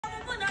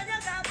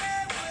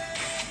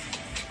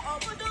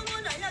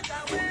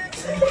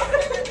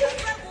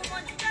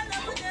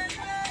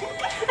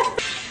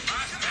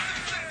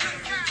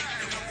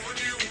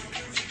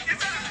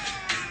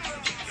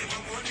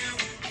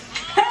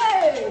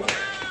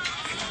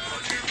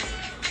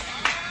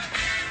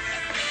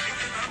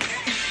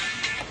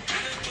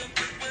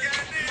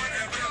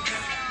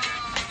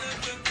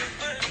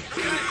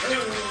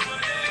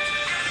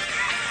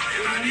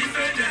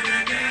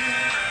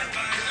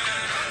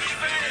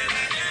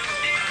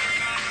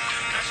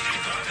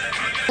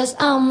Cause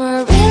I'm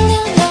really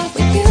in love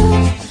with you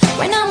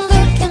when I'm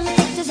looking at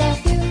pictures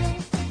of you.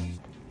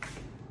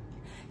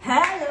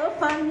 Hello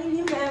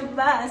family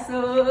members,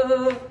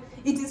 so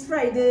it is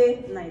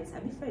Friday night.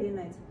 Friday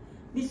night.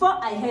 Before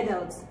I head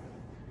out,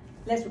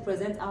 let's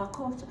represent our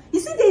culture. You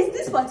see, there is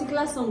this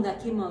particular song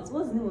that came out.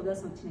 What's the name of that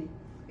song?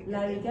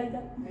 Larry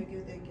Gaga?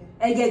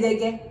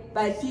 EGEDEGE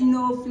by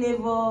Fino,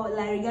 Flavor,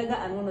 Larry Gaga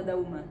and one other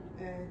woman.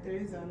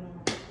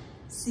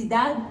 See,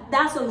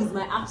 that song is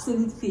my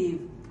absolute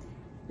fave.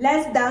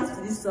 Let's dance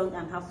to this song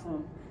and have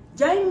fun.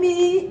 Join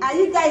me. Are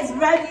you guys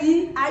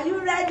ready? Are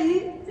you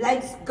ready?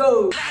 Let's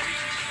go.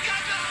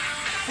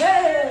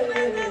 Hey.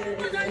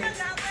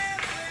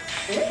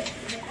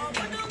 Hey.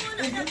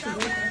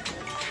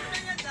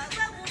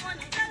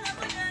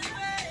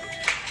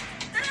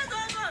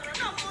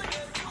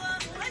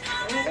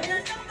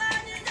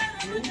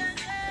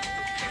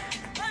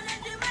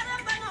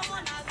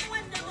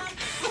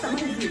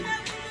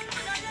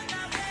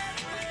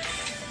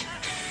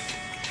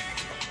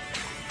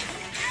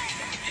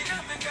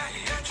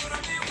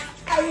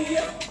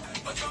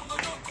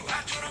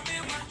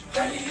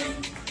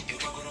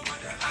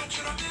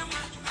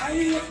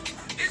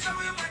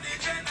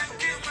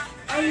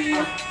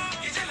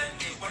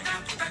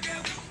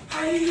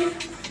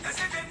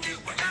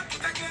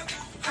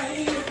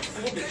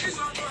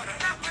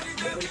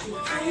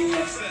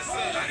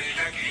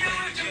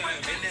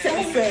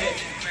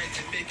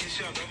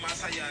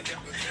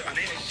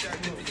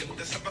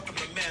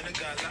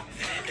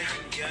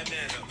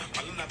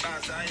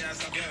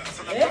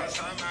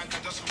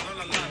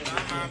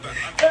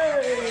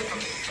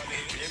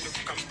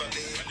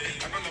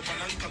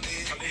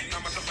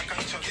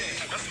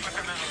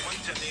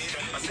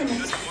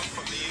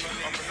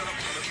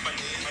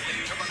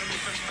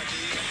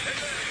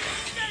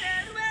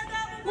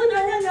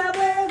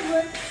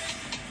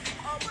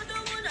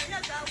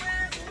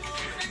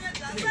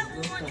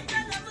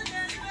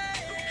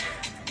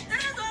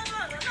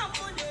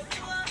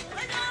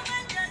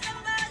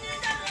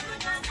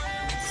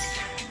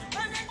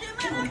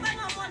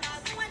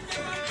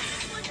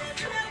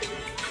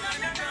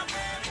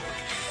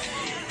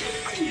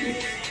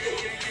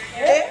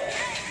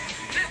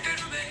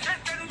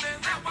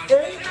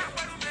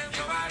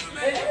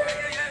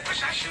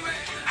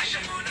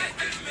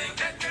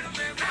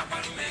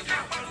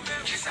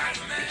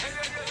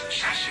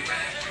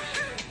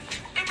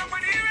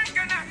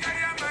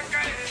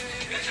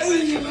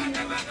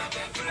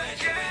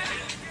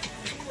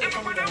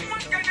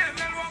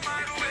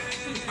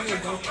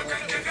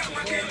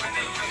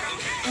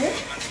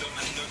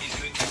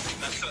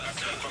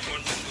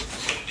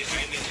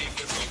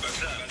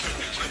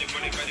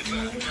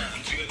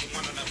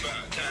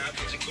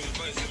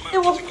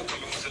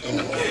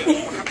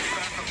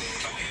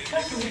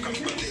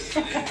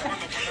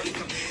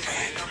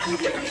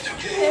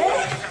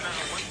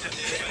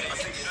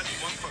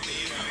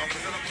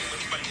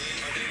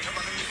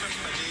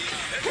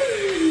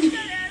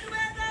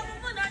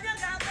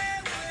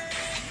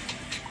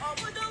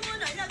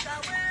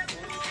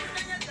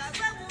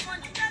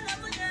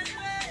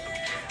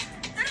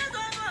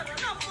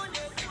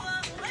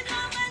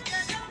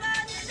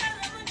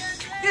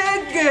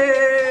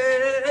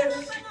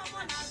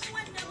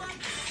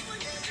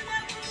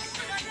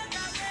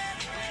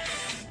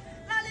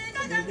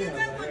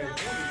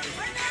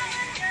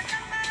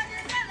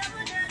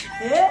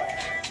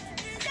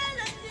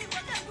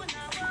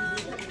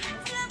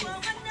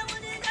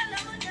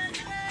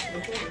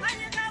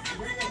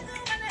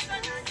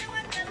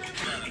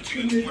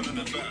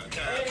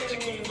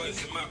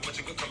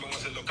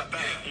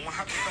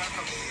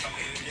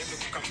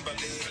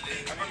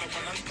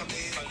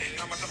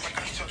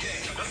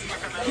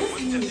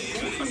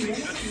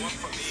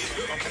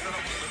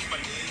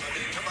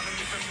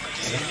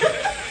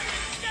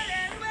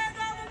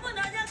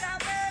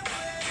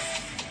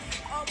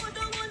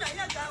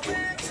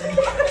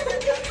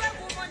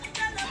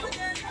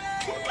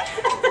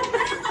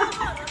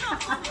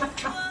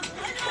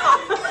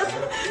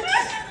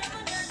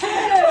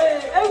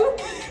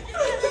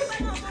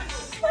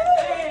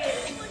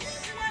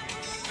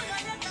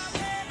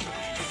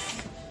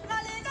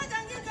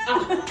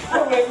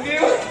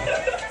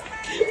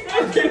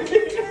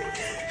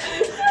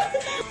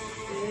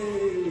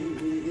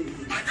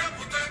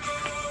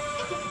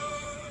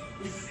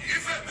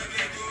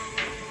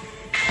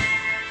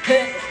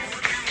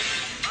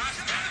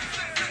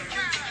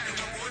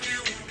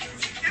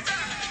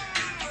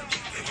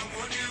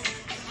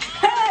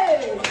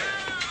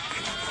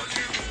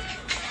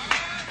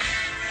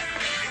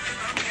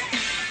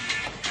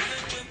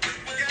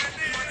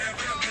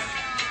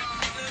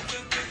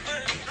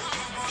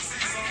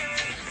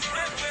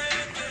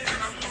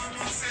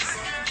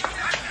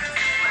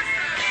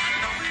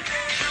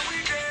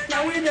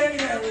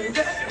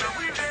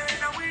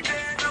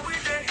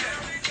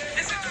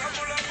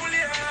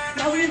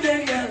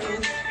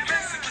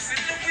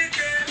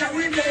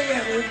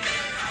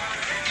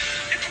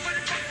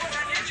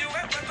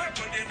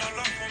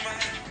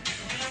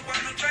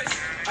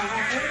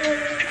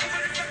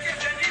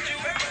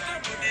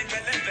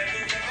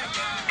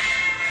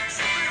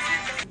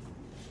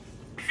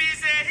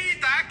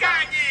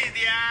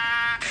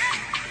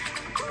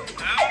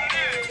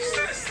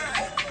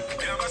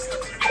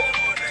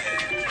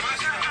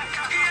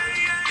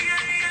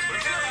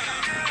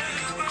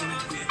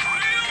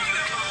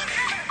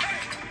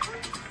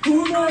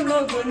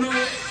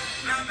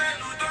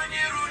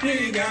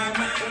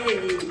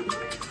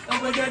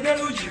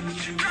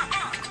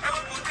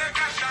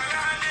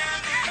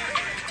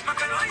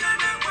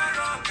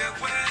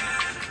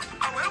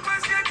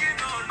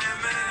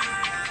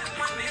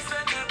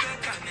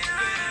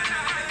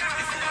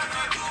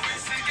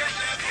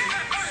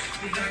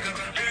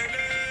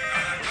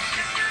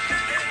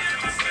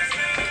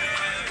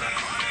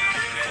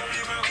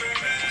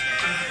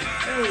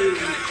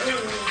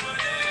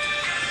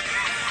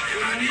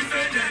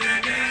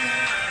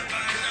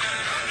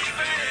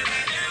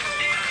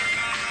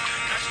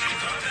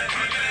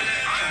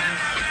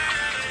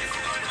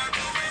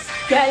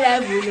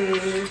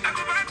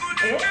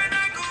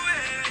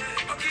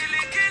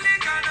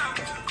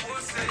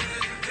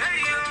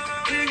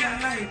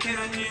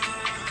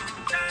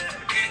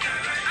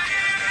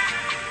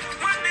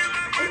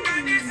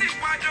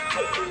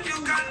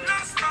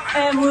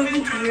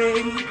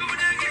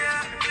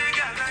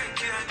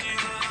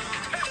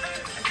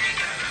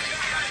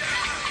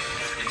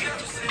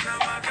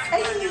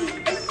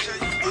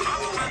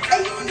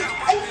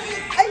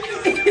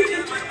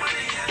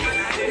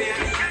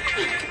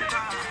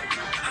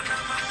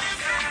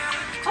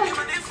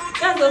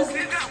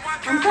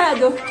 I'm tired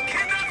though.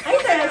 Are you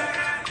tired?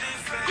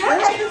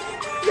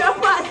 You're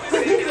fat.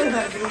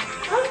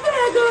 I'm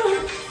tired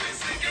though.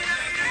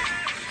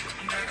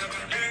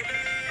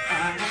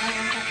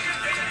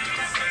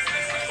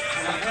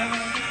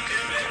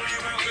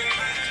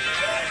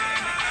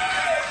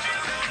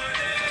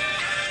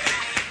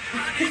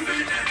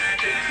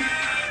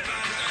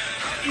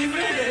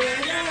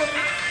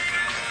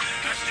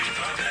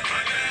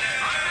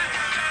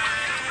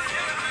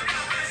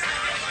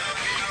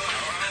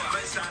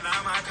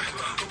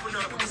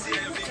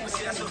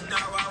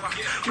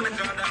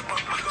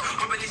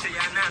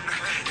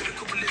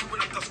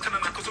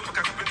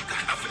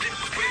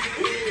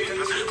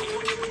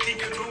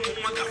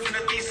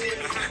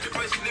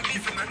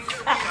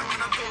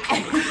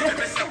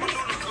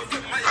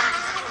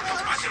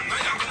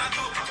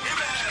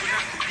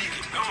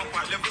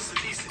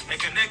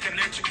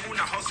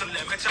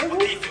 What's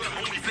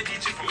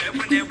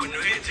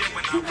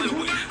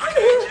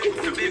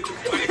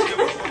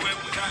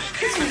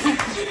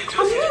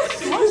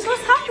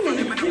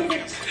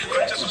happening?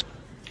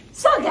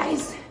 So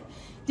guys,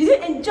 did you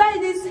enjoy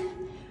this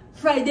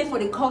Friday for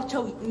the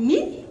culture with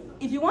me?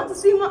 If you want to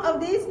see more of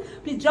this,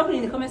 please drop it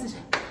in the comment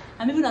section.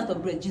 I'm even out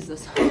of breath,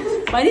 Jesus.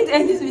 But I need to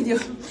end this video.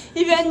 If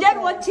you enjoyed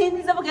watching,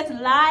 please don't forget to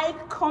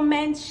like,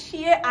 comment,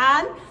 share,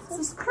 and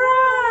subscribe.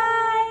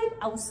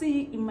 I will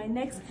see you in my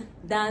next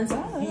dance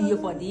video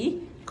for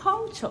the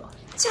culture.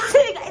 See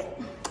you guys.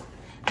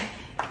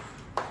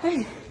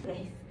 Hey.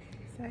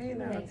 Saying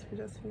that, we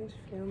just finished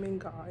filming,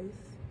 guys.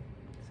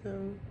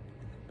 So,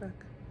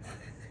 back.